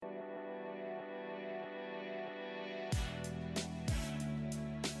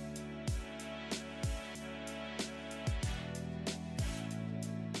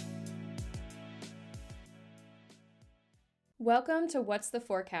Welcome to What's the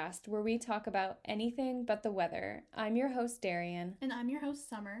Forecast, where we talk about anything but the weather. I'm your host, Darienne. And I'm your host,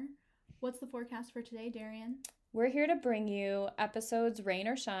 Summer. What's the forecast for today, Darienne? We're here to bring you episodes, rain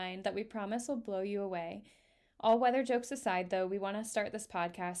or shine, that we promise will blow you away. All weather jokes aside, though, we want to start this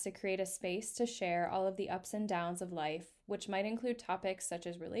podcast to create a space to share all of the ups and downs of life, which might include topics such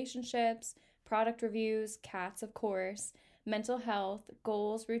as relationships, product reviews, cats, of course, mental health,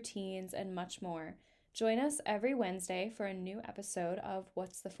 goals, routines, and much more. Join us every Wednesday for a new episode of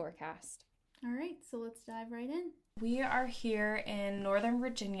What's the Forecast. All right, so let's dive right in. We are here in Northern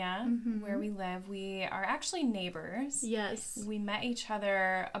Virginia, where we live. We are actually neighbors. Yes. We met each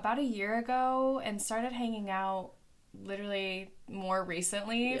other about a year ago and started hanging out literally more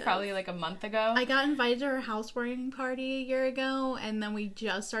recently, probably like a month ago. I got invited to her housewarming party a year ago, and then we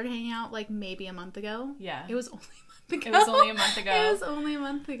just started hanging out like maybe a month ago. Yeah. It was only a month ago. It was only a month ago. It was only a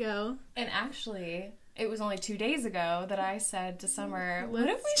month ago. And actually, it was only 2 days ago that I said to Summer, what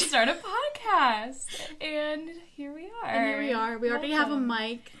if we start a podcast? And here we are. We already have a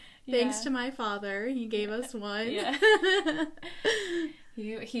mic, thanks to my father. He gave us one. Yeah.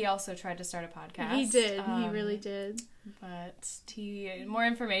 He also tried to start a podcast. He did. He really did. But more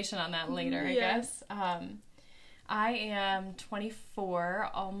information on that later, I guess. I am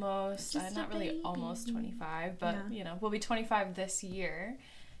 24, almost, not really almost 25, but, we'll be 25 this year.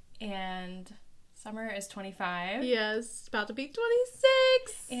 And Summer is 25. Yes, about to be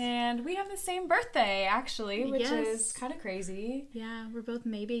 26. And we have the same birthday, actually, which is kind of crazy. Yeah, we're both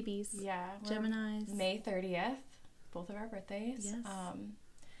May babies. Yeah. Geminis. May 30th, both of our birthdays.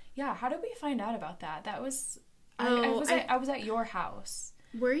 Yes. How did we find out about that? That was... I I was at your house.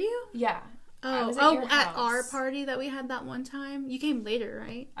 Were you? Yeah. At our party that we had that one time? You came later,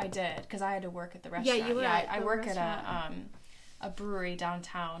 right? I did, because I had to work at the restaurant. Yeah, you were at the work restaurant. at a brewery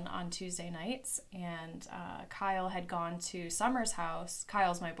downtown on Tuesday nights, and Kyle had gone to Summer's house.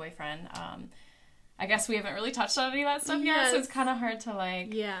 Kyle's my boyfriend. I guess we haven't really touched on any of that stuff yet, so it's kind of hard to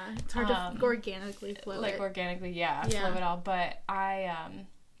it's hard to organically flow it. Flow it all. But I,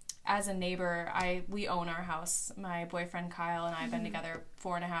 as a neighbor, we own our house. My boyfriend Kyle and I have been together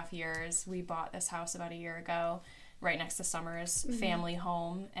 4.5 years. We bought this house about a year ago, right next to Summer's family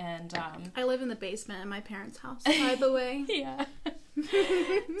home, and I live in the basement in my parents' house, by the way. Yeah.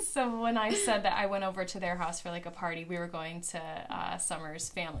 So when I said that I went over to their house for like a party, we were going to Summer's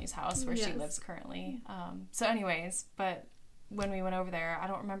family's house where she lives currently. So anyways, but when we went over there, I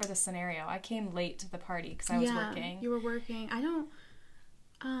don't remember the scenario. I came late to the party because I was working. You were working. I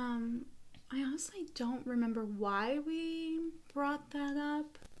honestly don't remember why we brought that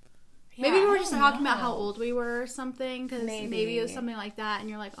up. Yeah, maybe we were just talking about how old we were or something, because maybe it was something like that, and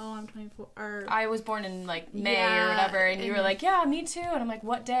you're like, oh, I'm 24, or... I was born in, May or whatever, and you were like, yeah, me too, and I'm like,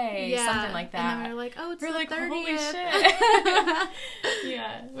 what day? Yeah. Something like that. And then we were like, oh, it's the 30th. Holy shit.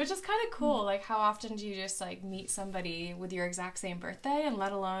 Yeah, which is kind of cool, how often do you just, meet somebody with your exact same birthday, and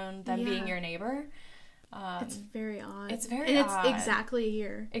let alone them being your neighbor? It's very odd. It's very odd. And it's exactly a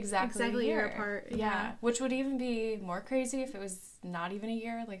year. Exactly a year apart. Yeah. Which would even be more crazy if it was not even a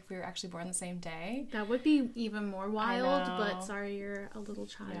year, if we were actually born the same day. That would be even more wild, but sorry, you're a little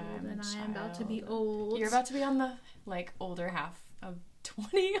child, and I am about to be old. You're about to be on the, older half of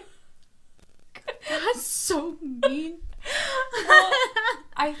 20. That's so mean. Well,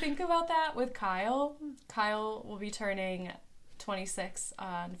 I think about that with Kyle. Kyle will be turning 26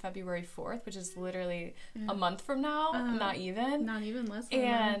 on February 4th, which is literally a month from now, not even less than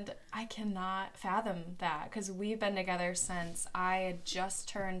and I cannot fathom that, because we've been together since I had just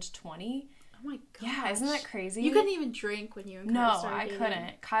turned 20. Oh my god. Yeah, isn't that crazy? You couldn't even drink when you and Kyle started dating.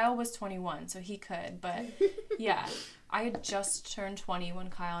 Couldn't. Kyle was 21, so he could, but yeah, I had just turned 20 when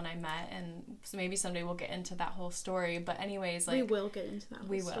Kyle and I met, and so maybe someday we'll get into that whole story, but anyways, we will get into that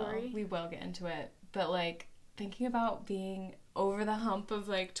whole story. We will get into it, but thinking about being over the hump of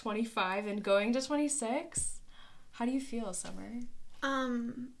 25 and going to 26, how do you feel, Summer?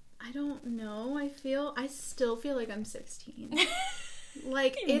 I don't know. I still feel like I'm 16.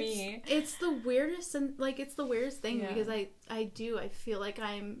 It's the weirdest, and it's the weirdest thing, because I feel like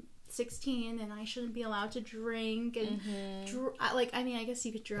I'm 16 and I shouldn't be allowed to drink and I guess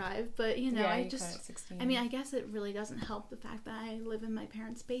you could drive, but I guess it really doesn't help the fact that I live in my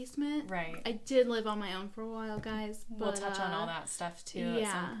parents' basement. Right. I did live on my own for a while, guys, but we'll touch on all that stuff too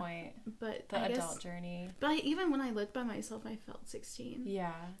at some point. But the adult journey. But even when I lived by myself, I felt 16.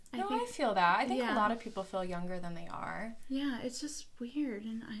 Yeah. I feel that. I think a lot of people feel younger than they are. Yeah, it's just weird,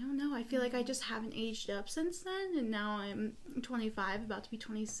 and I don't know. I feel like I just haven't aged up since then, and now I'm 25, about to be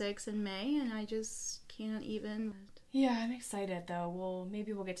 26 in May, and I just can't even. Yeah, I'm excited though.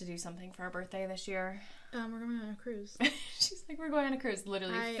 Maybe we'll get to do something for our birthday this year. We're going on a cruise. She's like, we're going on a cruise.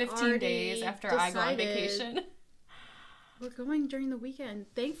 Literally 15 days after I go on vacation. We're going during the weekend.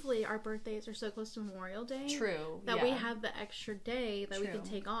 Thankfully, our birthdays are so close to Memorial Day. True. That we have the extra day that we can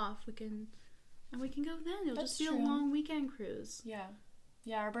take off. We can go then. It'll just be a long weekend cruise. Yeah.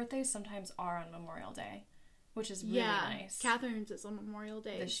 Yeah, our birthdays sometimes are on Memorial Day, which is really nice. Catherine's is on Memorial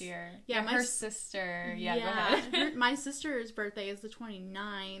Day. This year. Yeah, her sister. Yeah, go ahead. My sister's birthday is the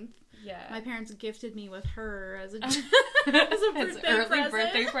 29th. Yeah. My parents gifted me with her as a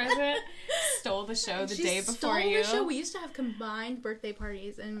birthday present. Stole the show the day before you. The show. We used to have combined birthday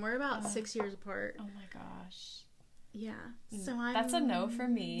parties, and we're about 6 years apart. Oh my gosh. Yeah. So that's a no for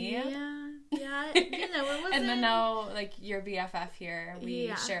me. Yeah. It wasn't. And then now, like, your BFF here,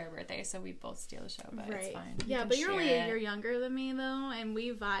 we share a birthday, so we both steal the show, but it's fine. Yeah, but you're only a year younger than me, though, and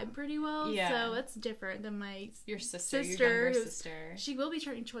we vibe pretty well. Yeah. So it's different than your younger sister. She will be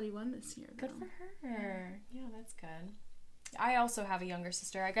turning 21 this year, though. Good for her. Yeah, that's good. I also have a younger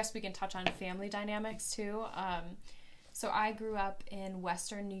sister. I guess we can touch on family dynamics, too. So I grew up in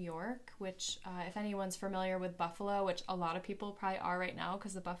Western New York, which, if anyone's familiar with Buffalo, which a lot of people probably are right now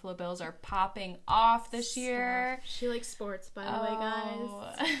because the Buffalo Bills are popping off this year. She likes sports, by the way,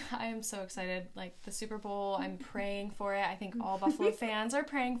 guys. I am so excited. Like, the Super Bowl, I'm praying for it. I think all Buffalo fans are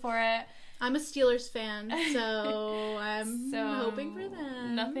praying for it. I'm a Steelers fan, so I'm hoping for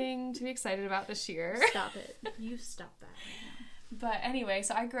them. Nothing to be excited about this year. Stop it. You stop that right now. But anyway,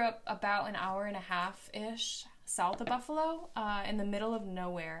 so I grew up about an hour and a half-ish south of Buffalo, in the middle of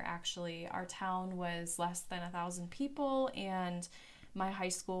nowhere, actually. Our town was less than 1,000 people, and my high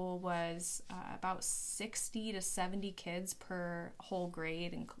school was about 60 to 70 kids per whole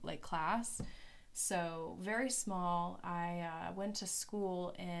grade and class. So very small. I went to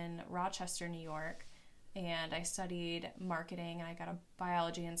school in Rochester, New York, and I studied marketing, and I got a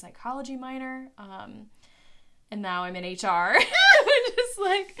biology and psychology minor. And now I'm in HR, which is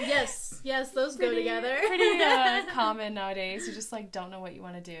like... Yes, those go together. Pretty common nowadays. You just, don't know what you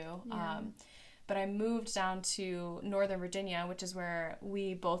want to do. Yeah. But I moved down to Northern Virginia, which is where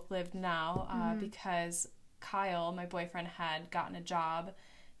we both lived now, because Kyle, my boyfriend, had gotten a job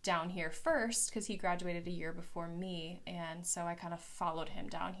down here first, because he graduated a year before me, and so I kind of followed him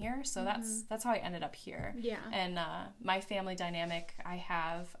down here. So that's how I ended up here. Yeah. And my family dynamic, I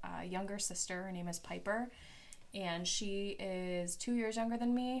have a younger sister. Her name is Piper. And she is 2 years younger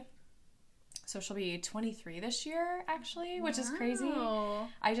than me. So she'll be 23 this year, actually, which is crazy.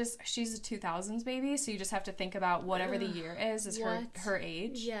 She's a 2000s baby, so you just have to think about whatever the year is her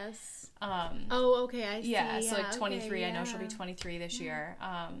age. Yes. Okay, I see. Yeah, so 23, I know she'll be 23 this year.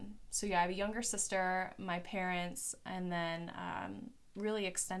 So yeah, I have a younger sister, my parents, and then really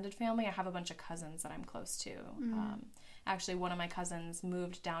extended family. I have a bunch of cousins that I'm close to. Actually, one of my cousins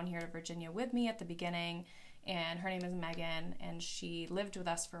moved down here to Virginia with me at the beginning, and her name is Megan, and she lived with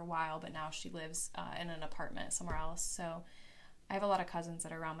us for a while, but now she lives in an apartment somewhere else. So I have a lot of cousins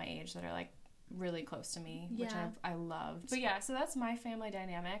that are around my age that are really close to me, which I loved. But yeah, so that's my family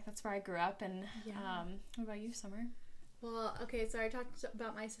dynamic. That's where I grew up. And what about you, Summer? Well, okay, so I talked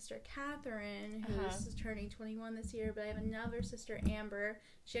about my sister Catherine, who's turning 21 this year, but I have another sister, Amber.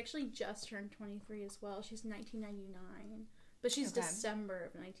 She actually just turned 23 as well. She's 1999. But she's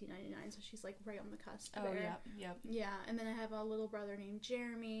December of 1999, so she's right on the cusp there. Yep. Yeah, and then I have a little brother named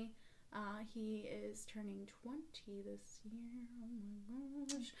Jeremy. He is turning 20 this year. Oh my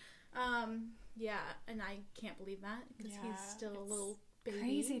gosh. Yeah, and I can't believe that because he's still a little baby.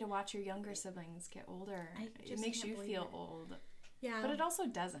 Crazy to watch your younger siblings get older. It makes you feel old. Yeah. But it also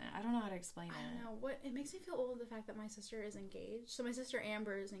doesn't. I don't know how to explain it. I don't know. It makes me feel old, the fact that my sister is engaged. So my sister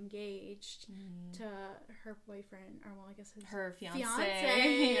Amber is engaged to her boyfriend, or I guess her fiance.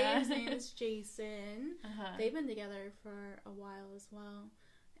 Yeah. His name is Jason. They've been together for a while as well.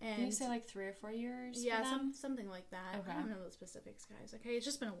 And can you say 3 or 4 years? Yeah, something like that. Okay. I don't know the specifics, guys. Okay, it's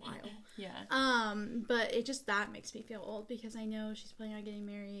just been a while. Yeah. But that makes me feel old because I know she's planning on getting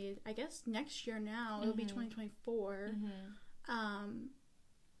married. I guess next year now. It'll be 2024.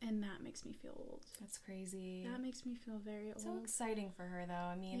 And that makes me feel old. That's crazy. That makes me feel very old. So exciting for her, though.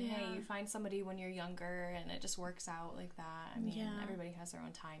 I mean, hey, you find somebody when you're younger, and it just works out like that. I mean, everybody has their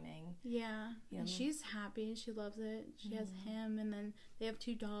own timing. Yeah. And she's happy. She loves it. She has him, and then they have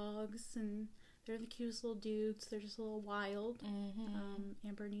 2 dogs, and they're the cutest little dudes. They're just a little wild.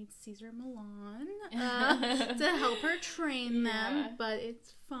 Amber needs Caesar Milan to help her train them, but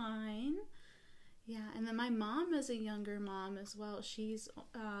it's fine. Yeah, and then my mom is a younger mom as well. She's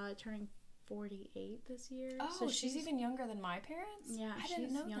turning 48 this year. Oh, so she's even younger than my parents? Yeah, I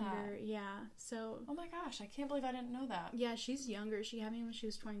didn't know younger. That. Yeah, so... Oh my gosh, I can't believe I didn't know that. Yeah, she's younger. She had me when she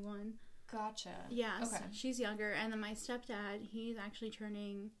was 21. Gotcha. Yeah, Okay. so she's younger. And then my stepdad, he's actually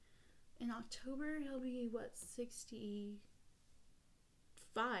turning, in October, he'll be,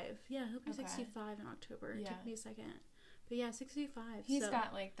 65? Yeah, he'll be 65 in October. It took me a second. But yeah, 65. He's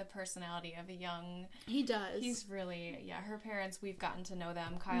got, like, the personality of a young... He does. He's really... Yeah, her parents, we've gotten to know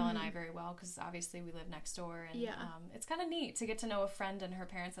them, Kyle and I, very well, because obviously we live next door. And it's kind of neat to get to know a friend and her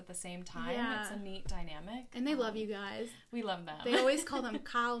parents at the same time. Yeah. It's a neat dynamic. And they love you guys. We love them. They always call them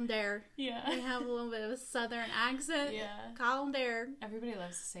Kyle and Dare. Yeah. They have a little bit of a southern accent. Yeah. Kyle and Dare. Everybody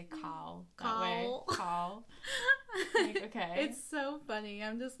loves to say Kyle. Kyle. Kyle. Like, okay. It's so funny.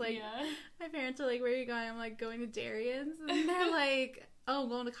 I'm just like, my parents are like, where are you going? I'm like, going to Darienne's. And they're like, oh,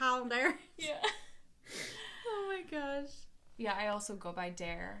 going to Kyle and Dare. Yeah. Oh my gosh. Yeah, I also go by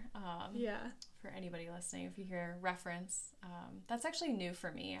Dare. For anybody listening, if you hear reference, that's actually new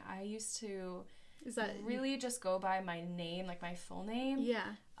for me. I used to really just go by my name, like my full name.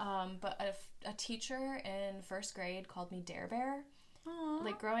 Yeah. But a teacher in first grade called me Dare Bear. Aww.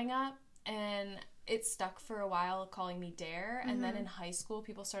 Like growing up, and it stuck for a while calling me Dare, and then in high school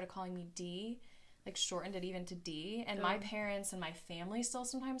people started calling me D, like shortened it even to D, and my parents and my family still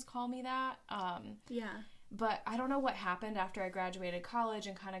sometimes call me that. But I don't know what happened after I graduated college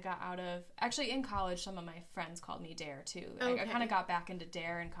and kind of got out of... Actually, in college, some of my friends called me Dare, too. I kind of got back into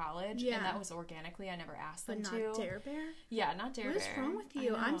Dare in college, and that was organically. I never asked them to. But not Dare Bear? Yeah, not Dare Bear. What is wrong with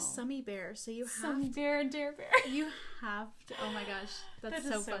you? I'm Summy Bear, so you have... Summy Bear and Dare Bear. You have to... Oh my gosh. That's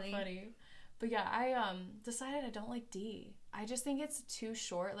so funny. But yeah, I decided I don't like D. I just think it's too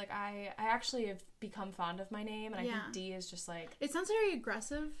short. Like, I actually have become fond of my name, and I think D is just like... It sounds very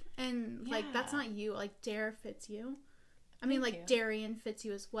aggressive, and like, that's not you. Like, Dare fits you. I mean, like, Darienne fits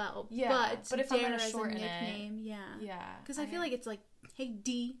you as well. Yeah, but if Dare I'm going to as shorten a nickname, it... Yeah. Because I feel like it's like, hey,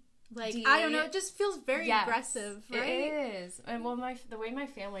 D. Like, D. I don't know, it just feels very aggressive, right? It is. And well, the way my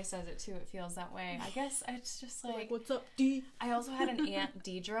family says it too, it feels that way. I guess it's just like what's up, D? I also had an Aunt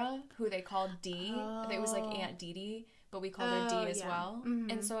Deidre who they called D. It was like Aunt Dee Dee, but we called her D as well.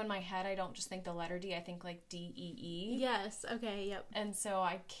 And so in my head, I don't just think the letter D, I think like D-E-E. Yes, okay, yep. And so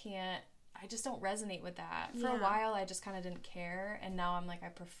I just don't resonate with that. For a while, I just kind of didn't care, and now I'm like, I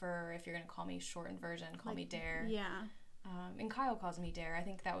prefer, if you're going to call me shortened version, call me Dare. Yeah. And Kyle calls me Dare. I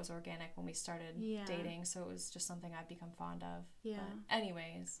think that was organic when we started dating, so it was just something I've become fond of. Yeah. But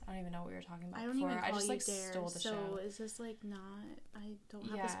anyways, I don't even know what we were talking about before. I just like Dare, stole the show. So is this like not? I don't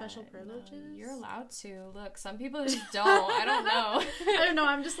have the special privileges. No, you're allowed to. Look, some people just don't. I don't know. I don't know.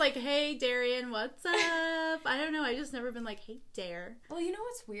 I'm just like, hey, Darienne, what's up? I don't know. I just never been like, hey, Dare. Well, you know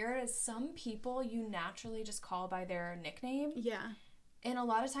what's weird is some people you naturally just call by their nickname. Yeah. And a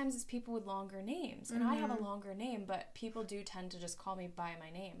lot of times it's people with longer names. And I have a longer name, but people do tend to just call me by my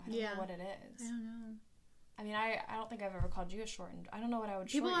name. I don't know what it is. I don't know. I mean, I don't think I've ever called you a shortened... I don't know what I would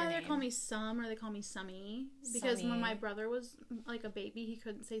shorten your name. People either call me Sum or they call me Summy. Because when my brother was like a baby, he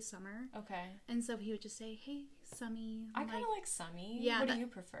couldn't say Summer. Okay. And so he would just say, hey, Summy. I kind of like Summy. Yeah. What do you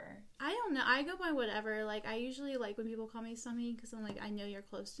prefer? I don't know. I go by whatever. Like, I usually like when people call me Summy because I'm like, I know you're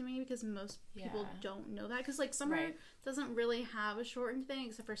close to me, because most people don't know that. Because, like, Summer doesn't really have a shortened thing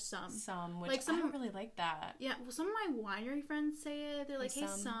except for Some. Some, which like, I don't really like that. Yeah. Well, some of my winery friends say it. They're like, hey,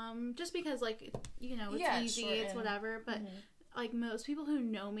 Some. Just because, like, you know, it's easy. It's whatever. But... Like, most people who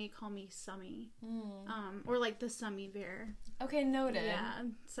know me call me Summy. Or, like, the Summy Bear. Okay, noted. Yeah,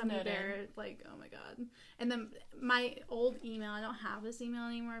 Summy Bear. Like, oh, my God. And then my old email, I don't have this email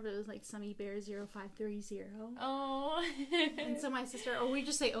anymore, but it was, like, SummyBear0530. Oh. And so my sister, or we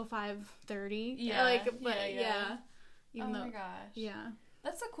just say 0530. Yeah. Like, but, yeah. Even my gosh. Yeah.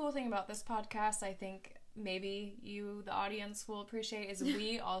 That's the cool thing about this podcast, I think... maybe you, the audience, will appreciate is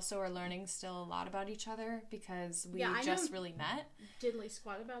we also are learning still a lot about each other because we just really met. Diddly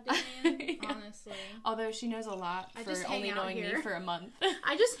squat about Darienne, honestly. Although she knows a lot for only knowing me for a month.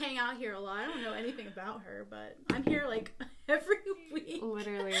 I just hang out here a lot. I don't know anything about her, but I'm here like every week.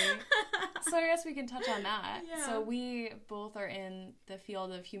 Literally. So I guess we can touch on that. Yeah. So we both are in the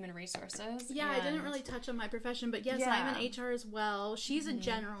field of human resources. Yeah, I didn't really touch on my profession, but yes, I'm in HR as well. She's a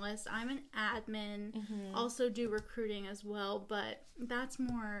generalist. I'm an admin. Also do recruiting as well, but that's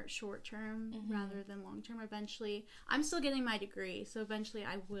more short term rather than long term. Eventually, I'm still getting my degree, so eventually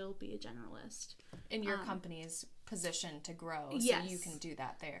I will be a generalist. In your company's position to grow, so you can do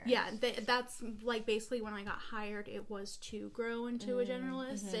that there. Yeah, that's like basically when I got hired, it was to grow into a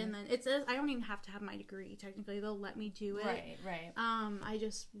generalist, and then I don't even have to have my degree. Technically, they'll let me do it. Right. I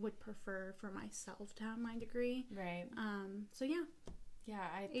just would prefer for myself to have my degree. Right. So yeah. Yeah,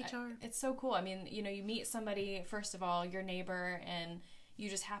 HR. It's so cool. I mean, you know, you meet somebody, first of all, your neighbor, and you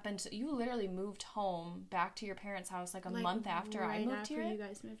just happened to, you literally moved home back to your parents' house like a month after I moved here. You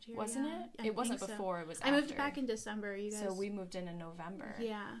guys moved here, wasn't it? It wasn't before, it was after. I moved back in December. You guys. So we moved in November.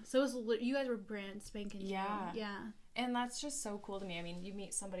 Yeah. So it was you guys were brand spanking new. Yeah. And that's just so cool to me. I mean, you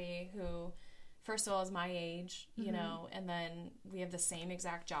meet somebody who, first of all, is my age, you know, and then we have the same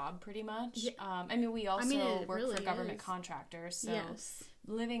exact job pretty much. Yeah. I mean, we also work for government contractors. So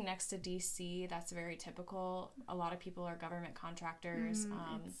living next to DC, that's very typical. A lot of people are government contractors.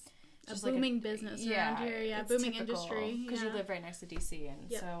 It's a booming business around here. Yeah, booming industry. Because you live right next to DC. And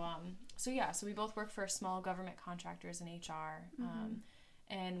so we both work for small government contractors in HR.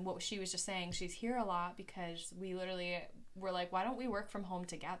 And what she was just saying, she's here a lot because we literally were like, why don't we work from home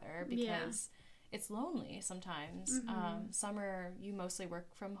together? Because it's lonely sometimes. Summer, you mostly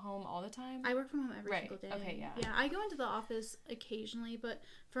work from home all the time? I work from home every single day. Okay, yeah. Yeah, I go into the office occasionally, but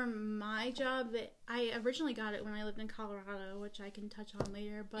for my job, I originally got it when I lived in Colorado, which I can touch on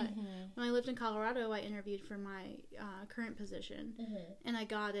later, but when I lived in Colorado, I interviewed for my current position, and I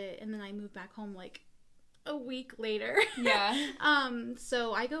got it, and then I moved back home like a week later.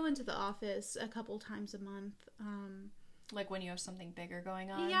 So I go into the office a couple times a month. Like when you have something bigger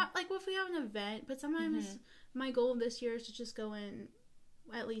going on? Yeah, like if we have an event, but sometimes my goal this year is to just go in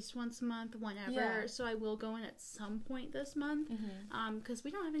at least once a month, whenever. So I will go in at some point this month, because we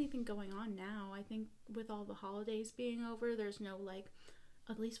don't have anything going on now. I think with all the holidays being over, there's no like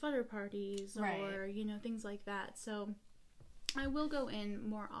ugly sweater parties or, you know, things like that. So I will go in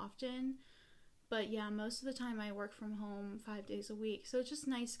more often. But yeah, most of the time I work from home 5 days a week. So it's just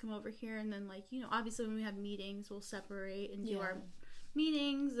nice to come over here and then, like, you know, obviously when we have meetings, we'll separate and do our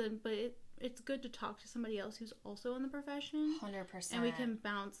meetings. But it's good to talk to somebody else who's also in the profession. 100%. And we can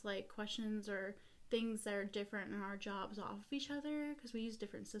bounce, like, questions or things that are different in our jobs off of each other because we use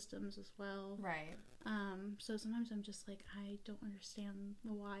different systems as well. Right. So sometimes I'm just like, I don't understand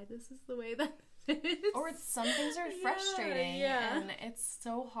why this is the way that or some things are frustrating and it's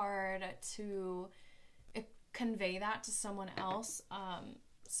so hard to convey that to someone else.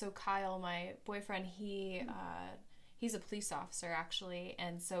 So Kyle, my boyfriend, he's a police officer actually,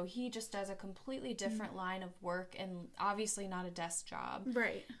 and so he just does a completely different line of work and obviously not a desk job,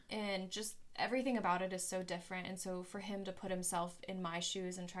 right? And just everything about it is so different, and so for him to put himself in my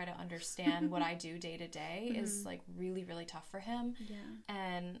shoes and try to understand what I do day to day is like really, really tough for him.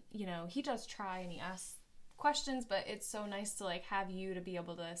 And you know, he does try and he asks questions, but it's so nice to like have you to be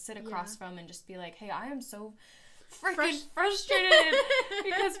able to sit across from and just be like, hey, I am so freaking frustrated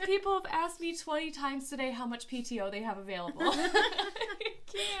because people have asked me 20 times today how much PTO they have available.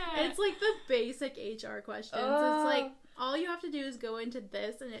 It's like the basic HR questions. It's like all you have to do is go into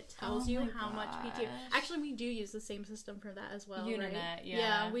this and it tells you how much PTO. Actually, we do use the same system for that as well, Uninet, right?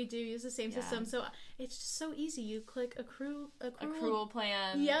 Yeah, we do use the same system. So it's just so easy. You click accrual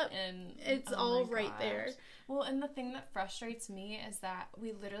plan. Yep. And it's all right there. Well, and the thing that frustrates me is that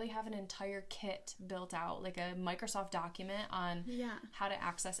we literally have an entire kit built out, like a Microsoft document on how to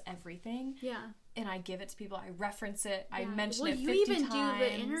access everything. Yeah. And I give it to people. I reference it. I mention it 50 times. You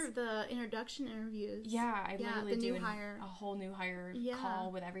even do the introduction interviews. Yeah, I literally do a whole new hire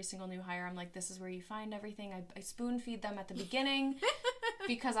call with every single new hire. I'm like, this is where you find everything. I spoon feed them at the beginning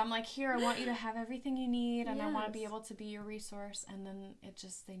because I'm like, here, I want you to have everything you need, and I want to be able to be your resource. And then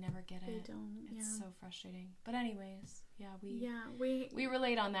they never get it. They don't. It's so frustrating. But anyways, we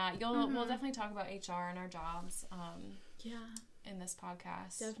relate on that. We'll definitely talk about HR and our jobs. In this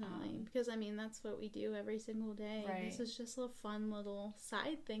podcast. Definitely. Because, I mean, that's what we do every single day. Right. This is just a fun little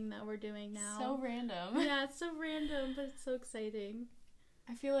side thing that we're doing now. So random. Yeah, it's so random, but it's so exciting.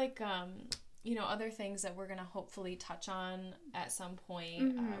 I feel like, you know, other things that we're going to hopefully touch on at some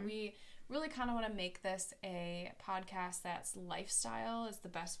point. We really kind of want to make this a podcast that's lifestyle is the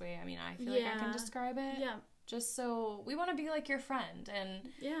best way. I mean, I feel like I can describe it. Yeah. Just so we want to be like your friend and,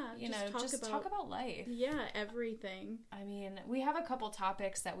 you know, just talk about life. Yeah, everything. I mean, we have a couple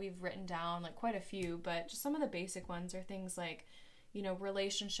topics that we've written down, like quite a few, but just some of the basic ones are things like, you know,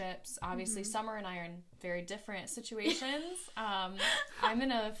 relationships. Obviously, Summer and I are in very different situations. I'm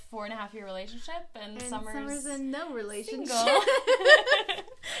in a 4.5-year relationship, and Summer's in no relationship. Single.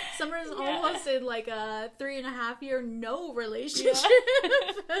 Summer's almost in like a 3.5-year no relationship.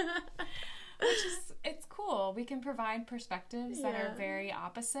 Which is, it's cool. We can provide perspectives that are very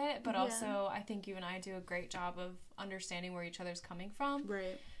opposite, but also I think you and I do a great job of understanding where each other's coming from.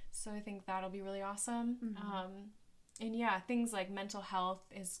 Right. So I think that'll be really awesome. And things like mental health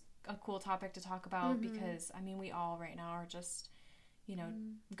is a cool topic to talk about because, I mean, we all right now are just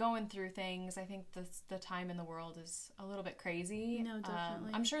going through things. I think the time in the world is a little bit crazy. No,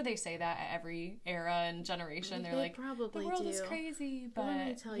 definitely. I'm sure they say that at every era and generation. They're like, probably the world do. is crazy, but let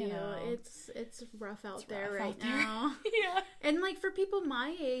me tell you, it's rough out there right there. now. Yeah. And like for people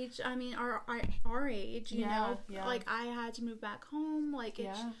my age, I mean, our age, you know, like I had to move back home. Like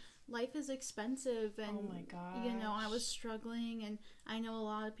life is expensive, and oh my gosh, I was struggling, and I know a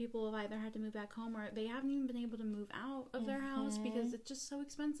lot of people have either had to move back home or they haven't even been able to move out of their house because it's just so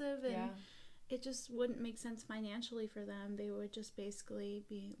expensive, and it just wouldn't make sense financially for them. They would just basically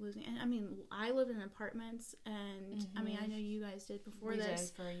be losing. And I mean, I live in apartments, and I mean, I know you guys did before this. We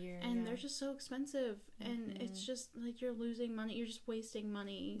did for a year, and they're just so expensive, and it's just like you're losing money. You're just wasting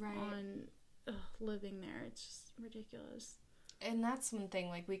money on living there. It's just ridiculous. And that's one thing,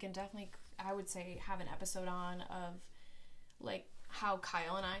 like, we can definitely, I would say, have an episode on of, like, how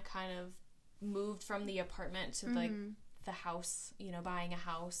Kyle and I kind of moved from the apartment to, like, the house, buying a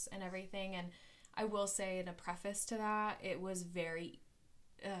house and everything. And I will say, in a preface to that, it was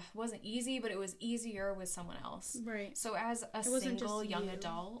wasn't easy, but it was easier with someone else. Right. So as a single young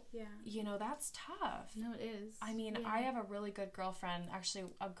adult, that's tough. No, it is. I mean, I have a really good girlfriend, actually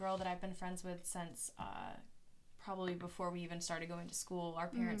a girl that I've been friends with since, probably before we even started going to school. Our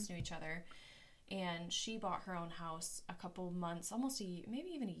parents knew each other, and she bought her own house a couple months,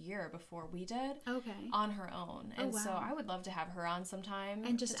 maybe even a year before we did. Okay. On her own. And so I would love to have her on sometime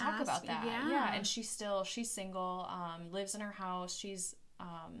and just to talk about that. Yeah. And she's single, lives in her house. She's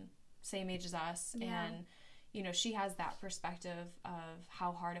same age as us, and she has that perspective of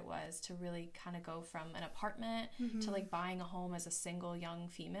how hard it was to really kind of go from an apartment to like buying a home as a single young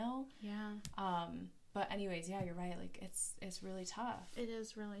female. But anyways, you're right. Like, it's really tough. It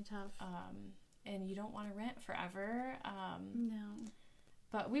is really tough. And you don't want to rent forever. No.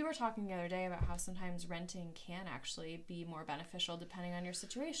 But we were talking the other day about how sometimes renting can actually be more beneficial depending on your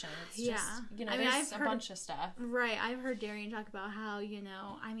situation. It's just, there's a bunch of stuff. Right. I've heard Darienne talk about how,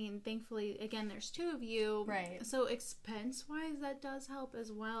 I mean, thankfully, again, there's two of you. Right. So expense-wise, that does help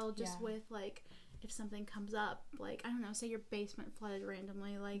as well, just with, like, if something comes up, like, I don't know, say your basement flooded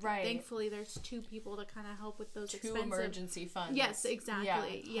randomly, like, thankfully there's two people to kind of help with those expensive... emergency funds. Yes,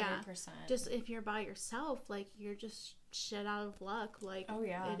 exactly. Yeah, 100%. Just if you're by yourself, like, you're just shit out of luck. Like,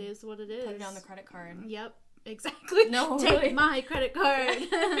 it is what it is. Put it on the credit card. Yep, exactly. No, take really. My credit card.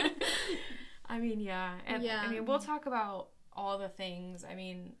 I mean, and I mean, we'll talk about all the things. I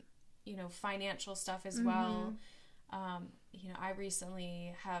mean, financial stuff as well. I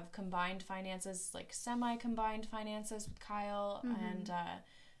recently have combined finances, like semi-combined finances with Kyle, and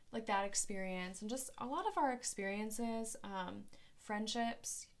like that experience, and just a lot of our experiences,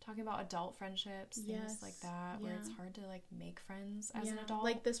 friendships, talking about adult friendships, things like that, where it's hard to like make friends as an adult.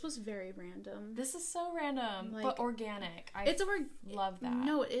 Like, this was very random. This is so random, like, but organic. Love that.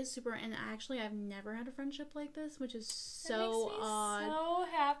 No, it is super, and actually I've never had a friendship like this, which is so odd. So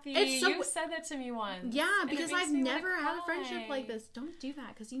happy. You said that to me once. Yeah, because I've never had a friendship like this. Don't do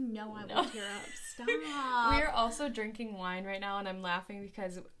that, because I will tear up. Stop. We are also drinking wine right now, and I'm laughing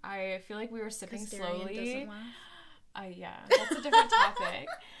because I feel like we were sipping slowly. Doesn't laugh. That's a different topic.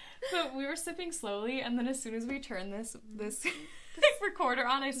 But we were sipping slowly, and then as soon as we turned this recorder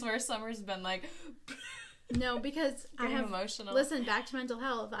on, I swear Summer's been like... No, because I have... emotional. Listen, back to mental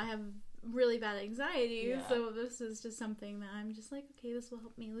health. I have really bad anxiety, so this is just something that I'm just like, okay, this will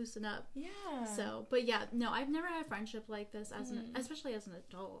help me loosen up. Yeah. So, but I've never had a friendship like this, especially as an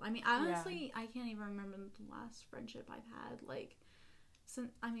adult. I mean, honestly, I can't even remember the last friendship I've had, like, since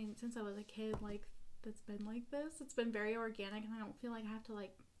I was a kid, like, that's been like this. It's been very organic, and I don't feel like I have to,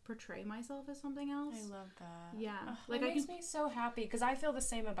 like, portray myself as something else. I love that. Yeah. Like, it makes me so happy, because I feel the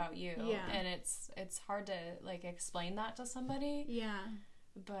same about you. Yeah. And it's hard to, like, explain that to somebody. Yeah.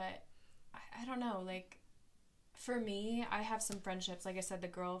 But I don't know, like, for me, I have some friendships, like I said, the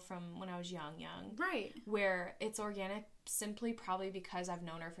girl from when I was young. Right. Where it's organic simply probably because I've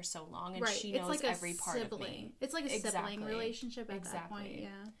known her for so long, and she knows like every part of me. It's like a sibling relationship at that point, yeah.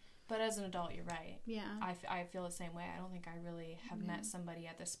 But as an adult, you're right. Yeah. I feel the same way. I don't think I really have met somebody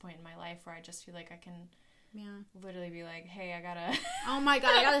at this point in my life where I just feel like I can literally be like, hey, I gotta... Oh my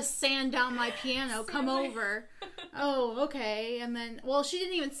god, I gotta sand down my piano. Come over. Oh, okay. And then, well, she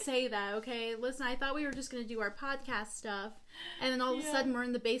didn't even say that, okay? Listen, I thought we were just gonna do our podcast stuff. And then all of a sudden we're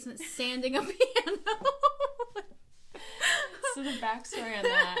in the basement sanding a piano. So the backstory on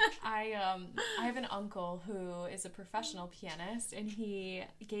that, I have an uncle who is a professional pianist, and he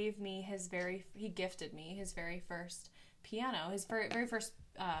gifted me his very first piano, his very first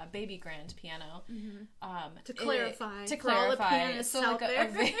baby grand piano. Mm-hmm. To clarify, for all the pianists out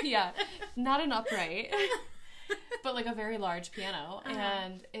there. not an upright. but like a very large piano.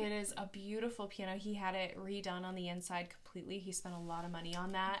 And it is a beautiful piano. He had it redone on the inside completely. He spent a lot of money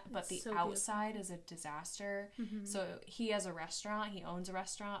on that, but the outside is a disaster. So he has a restaurant. He owns a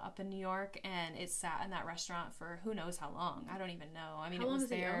restaurant up in New York, and it sat in that restaurant for who knows how long. I don't even know. I mean, how it was long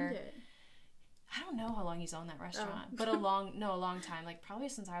there. Has he owned it? I don't know how long he's owned that restaurant, but a long time. Like probably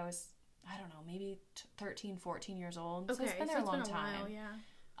since I was, I don't know, maybe 13, 14 years old. Okay, so it's been there a long time. While,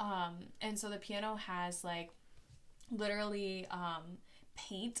 yeah. And so the piano has like literally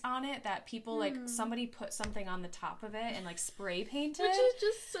paint on it that people like somebody put something on the top of it and like spray painted, which is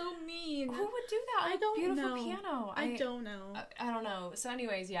just so mean. Who would do that? I don't beautiful know. Piano. I don't know. I don't know. So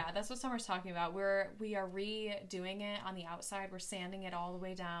anyways, yeah, that's what Summer's talking about. We are redoing it on the outside. We're sanding it all the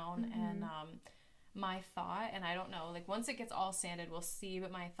way down, and my thought, and I don't know, like once it gets all sanded, we'll see,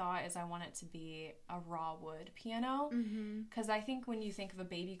 but my thought is I want it to be a raw wood piano, because I think when you think of a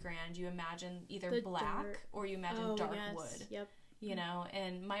baby grand, you imagine either the black dirt. Or you imagine dark wood. Yep. You know,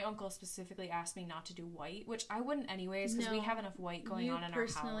 and my uncle specifically asked me not to do white, which I wouldn't anyways, because we have enough white going on in our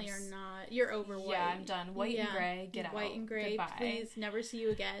house. You personally are not. You're over white. Yeah, I'm done. White and gray, get out. White and gray, goodbye. Please never see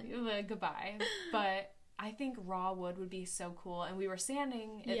you again. Goodbye. But I think raw wood would be so cool, and we were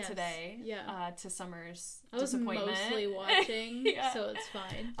sanding it today. To Summer's disappointment. I was mostly watching, so it's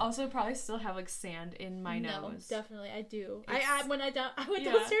fine. Also, probably still have like sand in my nose. Definitely, I do. I went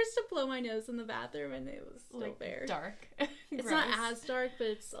downstairs to blow my nose in the bathroom, and it was still like there. Dark. It's not as dark, but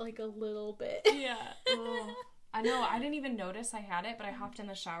it's like a little bit. Yeah. Oh. I know, I didn't even notice I had it, but I hopped in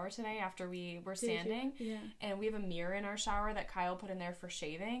the shower today after we were sanding. Yeah. And we have a mirror in our shower that Kyle put in there for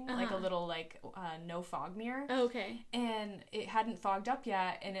shaving, like a little, like, no fog mirror. Oh, okay. And it hadn't fogged up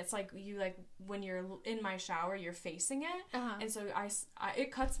yet, and it's like, you, like, when you're in my shower, you're facing it. And so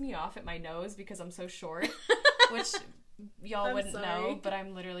it cuts me off at my nose because I'm so short, which y'all wouldn't know, but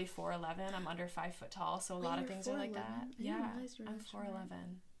I'm literally 4'11". I'm under 5 foot tall, so a lot of things are like that. Yeah, I'm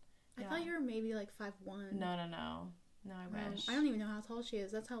 4'11". I thought you were maybe like 5'1". No, I wish. I don't even know how tall she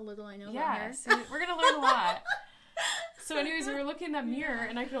is. That's how little I know about her. So we're going to learn a lot. So anyways, we were looking in that mirror,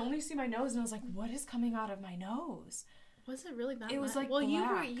 and I could only see my nose, and I was like, what is coming out of my nose? Was it really bad? It was like black.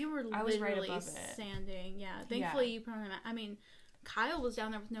 You were I was right above sanding. Yeah. Thankfully, you probably I mean, Kyle was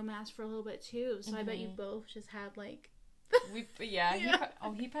down there with no mask for a little bit, too, so I bet you both just had, like... He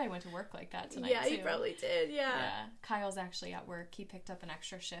probably went to work like that tonight, too. He probably did, yeah. Kyle's actually at work. He picked up an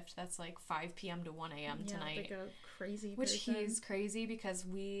extra shift that's like 5 p.m. to 1 a.m. tonight. Like a crazy Which he's crazy because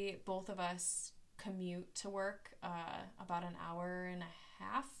both of us commute to work about an hour and a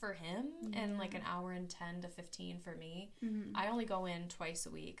half for him and like an hour and 10 to 15 for me. I only go in twice a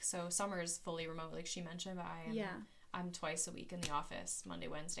week, so Summer's fully remote, like she mentioned, but I'm twice a week in the office, Monday,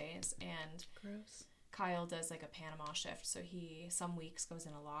 Wednesdays, and... Gross. Kyle does like a Panama shift, so he some weeks goes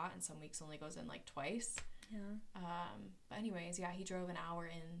in a lot and some weeks only goes in like twice. Yeah. But anyways, he drove an hour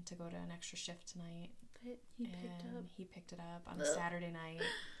in to go to an extra shift tonight. But he picked it up on a Saturday night.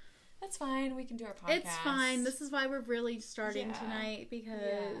 That's fine. We can do our podcast. It's fine. This is why we're really starting tonight,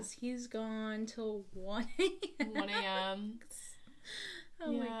 because he's gone till 1 a.m. 1 a.m.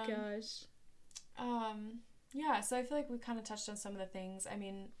 Oh my gosh. So I feel like we kind of touched on some of the things. I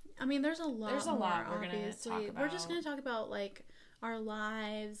mean, there's a lot we're going to talk about. We're just going to talk about, like, our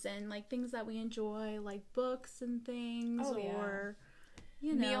lives and, like, things that we enjoy, like books and things, or,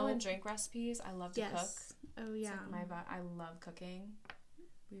 you know. Meal and drink recipes. I love to cook. Oh, yeah. It's like I love cooking.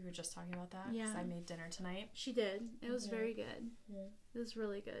 We were just talking about that because I made dinner tonight. She did. It was very good. Yeah. It was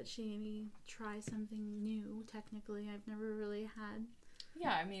really good. She made me try something new, technically. I've never really had...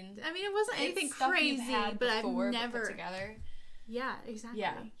 Yeah, I mean, it wasn't anything crazy, but I've never put together. Yeah, exactly.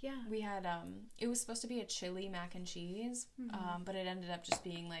 Yeah. We had it was supposed to be a chili mac and cheese, but it ended up just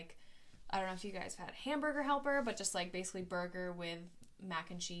being like, I don't know if you guys have had hamburger helper, but just like basically burger with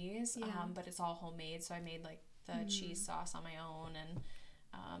mac and cheese. But it's all homemade, so I made like the cheese sauce on my own and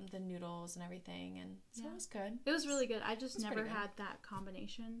the noodles and everything, and so it was good. It was really good. I just never had that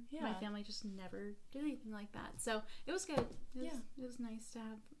combination. Yeah. My family just never did anything like that, so it was good. It was nice to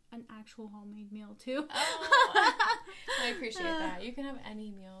have an actual homemade meal too. I appreciate that. You can have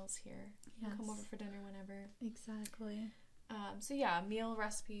any meals here. You can come over for dinner whenever. Exactly. Meal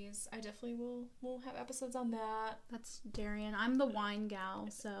recipes. I definitely will have episodes on that. That's Darienne. I'm the wine gal,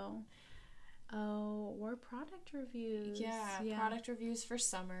 so. Oh, or product reviews. Yeah, product reviews for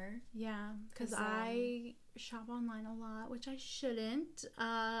summer. Yeah, because I shop online a lot, which I shouldn't.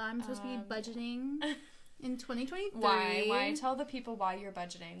 I'm supposed to be budgeting in 2023. Why? Tell the people why you're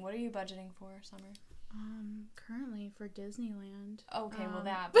budgeting. What are you budgeting for, Summer? Currently for Disneyland. Okay, well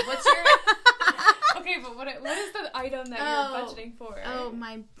that. But what's your... Okay, but what is the item that you're budgeting for? Oh,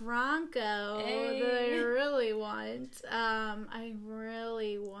 my Bronco that I really want. I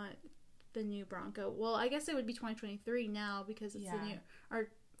really want the new Bronco. Well, I guess it would be 2023 now because it's the new...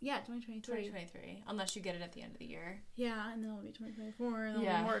 2023. 2023. Unless you get it at the end of the year. Yeah, and then it'll be 2024, and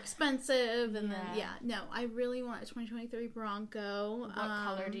it'll be more expensive, and no, I really want a 2023 Bronco. What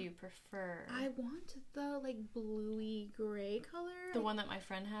color do you prefer? I want the, like, bluey gray color. The one that my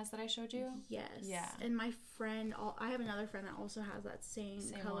friend has that I showed you? Yes. Yeah. And my friend, I have another friend that also has that same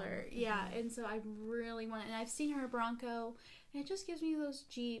color. One. Yeah, and so I really want it. And I've seen her Bronco, and it just gives me those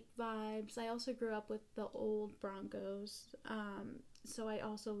Jeep vibes. I also grew up with the old Broncos, so I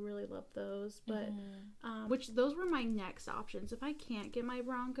also really love those, but which those were my next options. If I can't get my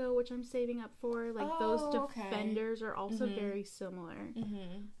Bronco, which I'm saving up for, like those Defenders are also very similar.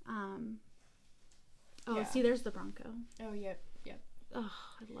 See, there's the Bronco. Oh, yep. Oh,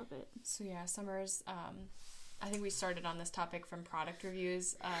 I love it. So yeah, summer's. I think we started on this topic from product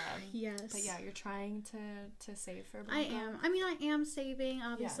reviews. Yes. But yeah, you're trying to save for Bronco. I am. I mean, I am saving.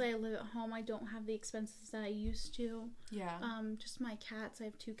 Obviously, I live at home. I don't have the expenses that I used to. Yeah. Just my cats. I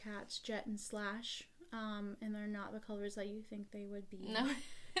have 2 cats, Jet and Slash. And they're not the colors that you think they would be. No.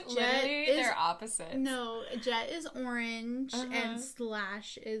 Literally, they're opposites. No, Jet is orange and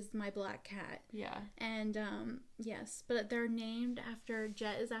Slash is my black cat. Yeah. And, yes, but they're named after,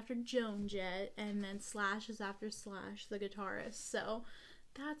 Jet is after Joan Jett, and then Slash is after Slash, the guitarist. So,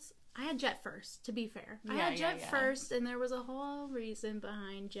 I had Jet first, to be fair. I had Jet first, and there was a whole reason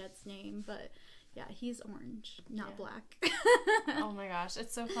behind Jet's name, but... Yeah, he's orange, not black. Oh my gosh,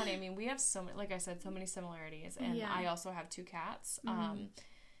 it's so funny. I mean, we have so many, like I said, so many similarities. And I also have 2 cats.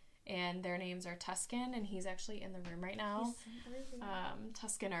 And their names are Tuscan, and he's actually in the room right now.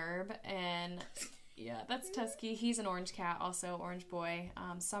 Tuscan Herb, and yeah, that's Tusky. He's an orange cat, also orange boy.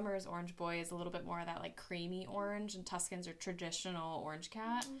 Summer's orange boy is a little bit more of that like creamy orange, and Tuscan's are traditional orange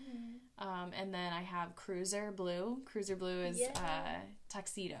cat. And then I have Cruiser Blue. Cruiser Blue is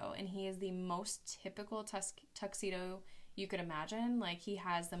tuxedo, and he is the most typical tuxedo you could imagine. Like, he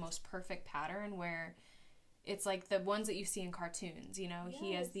has the most perfect pattern where it's like the ones that you see in cartoons, you know.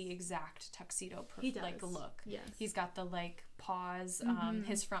 He has the exact tuxedo like look. Yes. He's got the like paws,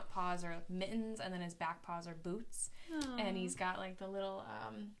 his front paws are mittens, and then his back paws are boots. Aww. And he's got like the little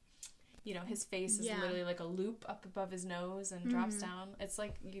you know, his face is literally like a loop up above his nose and drops down. It's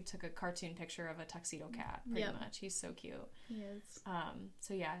like you took a cartoon picture of a tuxedo cat, pretty much. He's so cute. He is.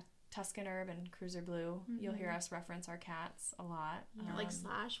 So yeah, Tuscan Herb and Cruiser Blue. You'll hear us reference our cats a lot. Yeah, like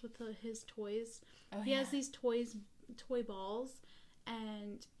Slash with his toys. He has these toy balls,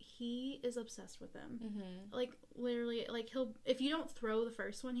 and he is obsessed with them. Like, literally, like, if you don't throw the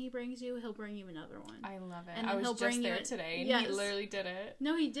first one he brings you, he'll bring you another one. I love it. And I was just there today, and he literally did it.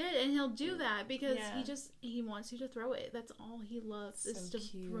 No, he did, and he'll do that because he wants you to throw it. That's all he loves, is to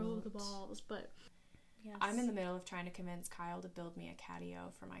throw the balls. But yes. I'm in the middle of trying to convince Kyle to build me a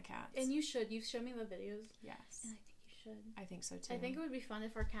catio for my cats. And you should. You've shown me the videos. Yes. And I think you should. I think so too. I think it would be fun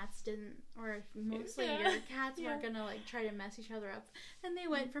if our cats didn't, or if mostly your cats weren't gonna like try to mess each other up, and they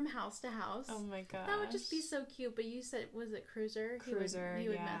went from house to house. Oh my gosh. That would just be so cute. But you said, was it Cruiser? Cruiser, he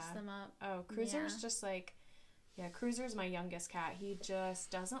would mess them up. Oh, Cruiser's just like... Yeah, Cruiser's my youngest cat. He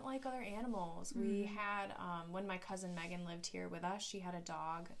just doesn't like other animals. We had, when my cousin Megan lived here with us, she had a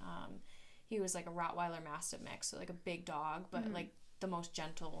dog. He was like a Rottweiler Mastiff mix, so like a big dog, but like the most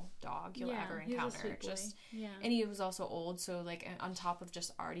gentle dog you'll ever encounter. And he was also old, so like on top of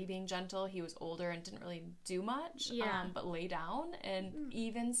just already being gentle, he was older and didn't really do much, but lay down. And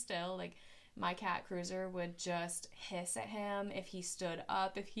even still, like, my cat Cruiser would just hiss at him if he stood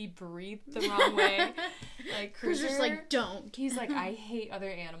up, if he breathed the wrong way. Like, Cruiser's like, don't. He's like, I hate other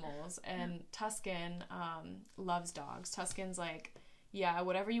animals. And Tuscan loves dogs. Tuscan's like, yeah,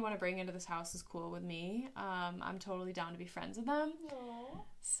 whatever you want to bring into this house is cool with me. I'm totally down to be friends with them. Aww.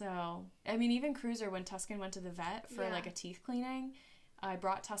 So, I mean, even Cruiser, when Tuscan went to the vet for like a teeth cleaning, I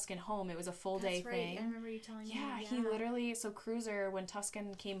brought Tuscan home. It was a full day thing. I remember you telling me. Yeah, he literally, so Cruiser, when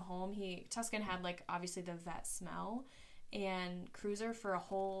Tuscan came home, Tuscan had like obviously the vet smell, and Cruiser for a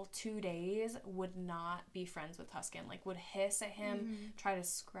whole 2 days would not be friends with Tuscan, like would hiss at him, try to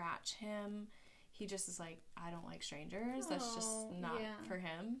scratch him. He just is like, I don't like strangers. That's just not for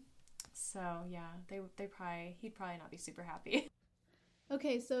him. So yeah, he'd probably not be super happy.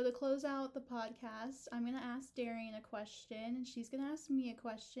 Okay, so to close out the podcast, I'm going to ask Darienne a question, and she's going to ask me a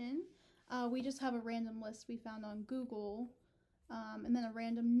question. We just have a random list we found on Google, and then a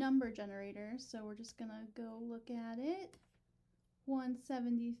random number generator, so we're just going to go look at it.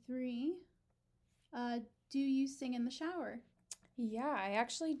 173. Do you sing in the shower? Yeah, I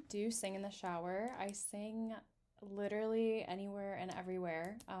actually do sing in the shower. I sing literally anywhere and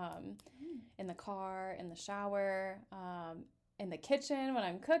everywhere. In the car, in the shower, in the kitchen when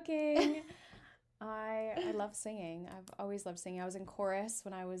I'm cooking. I love singing. I've always loved singing. I was in chorus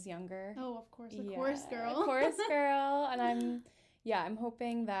when I was younger. Oh, of course, the chorus girl. Chorus girl. And I'm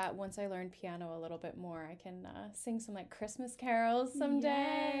hoping that once I learn piano a little bit more, I can sing some like Christmas carols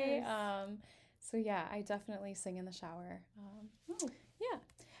someday. Yes. So yeah, I definitely sing in the shower. Yeah.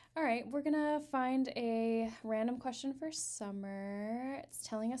 All right, we're gonna find a random question for Summer. It's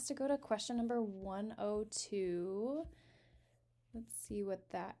telling us to go to question number 102. Let's see what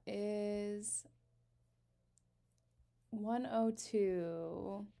that is.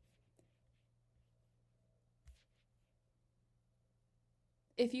 102.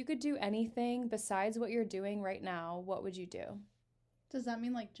 If you could do anything besides what you're doing right now, what would you do? Does that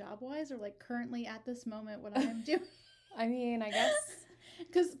mean like job-wise or like currently at this moment what I am doing? I mean, I guess.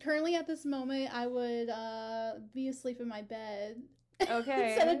 Because currently at this moment I would be asleep in my bed.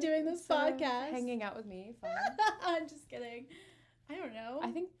 Okay. Instead of doing this podcast. Hanging out with me. Fine. I'm just kidding. I don't know.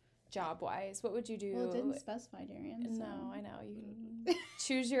 I think job-wise, what would you do? Well, it didn't specify, Darienne. So. No, I know. You can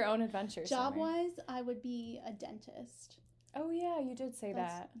choose your own adventure. Job-wise, I would be a dentist. Oh, yeah, you did say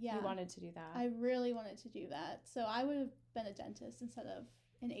that. Yeah. You wanted to do that. I really wanted to do that. So I would have been a dentist instead of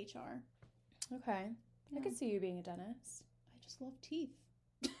in HR. Okay. Yeah. I could see you being a dentist. I just love teeth.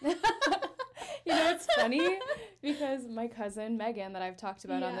 You know, it's funny because my cousin Megan that I've talked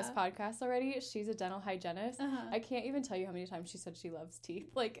about on this podcast already, she's a dental hygienist. I can't even tell you how many times she said she loves teeth.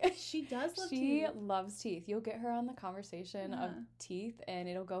 Like, she does love teeth. She loves teeth. You'll get her on the conversation of teeth and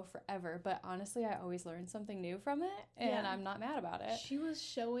it'll go forever. But honestly, I always learn something new from it and I'm not mad about it. She was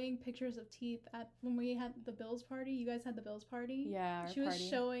showing pictures of teeth when we had the Bills party. You guys had the Bills party? Yeah, She was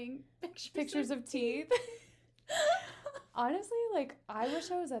showing pictures of teeth. Honestly, like, I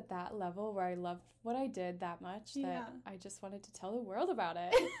wish I was at that level where I loved what I did that much that I just wanted to tell the world about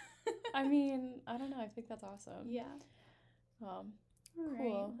it. I mean, I don't know. I think that's awesome. Yeah. Cool.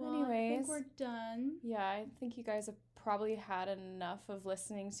 Right. Well, Anyways. I think we're done. Yeah, I think you guys have probably had enough of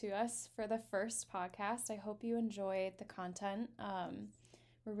listening to us for the first podcast. I hope you enjoyed the content.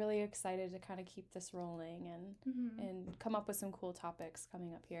 We're really excited to kind of keep this rolling and come up with some cool topics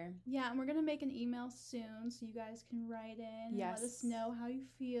coming up here. Yeah, and we're going to make an email soon so you guys can write in and let us know how you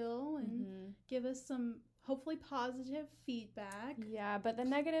feel and give us some hopefully positive feedback. Yeah, but the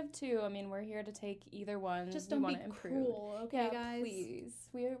negative too. I mean, we're here to take either one. Just don't be cruel, okay, guys? Please.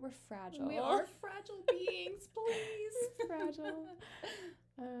 We're fragile. We are fragile beings, please. Fragile.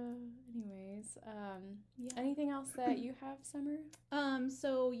 Anyways, anything else that you have, Summer?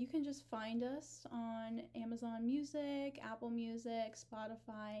 So you can just find us on Amazon Music, Apple Music,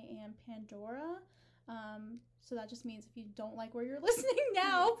 Spotify, and Pandora. So that just means if you don't like where you're listening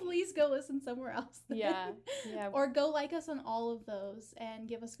now, please go listen somewhere else. Yeah. Or go like us on all of those and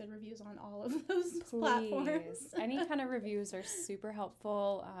give us good reviews on all of those platforms. Any kind of reviews are super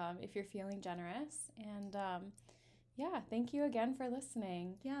helpful if you're feeling generous. And thank you again for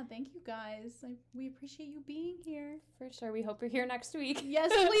listening. Yeah, thank you guys. We appreciate you being here. For sure. We hope you're here next week.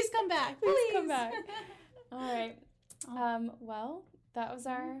 Yes, please come back. Please come back. All right. Well, that was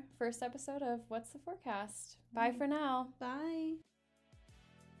our first episode of What's the Forecast. Bye for now. Bye.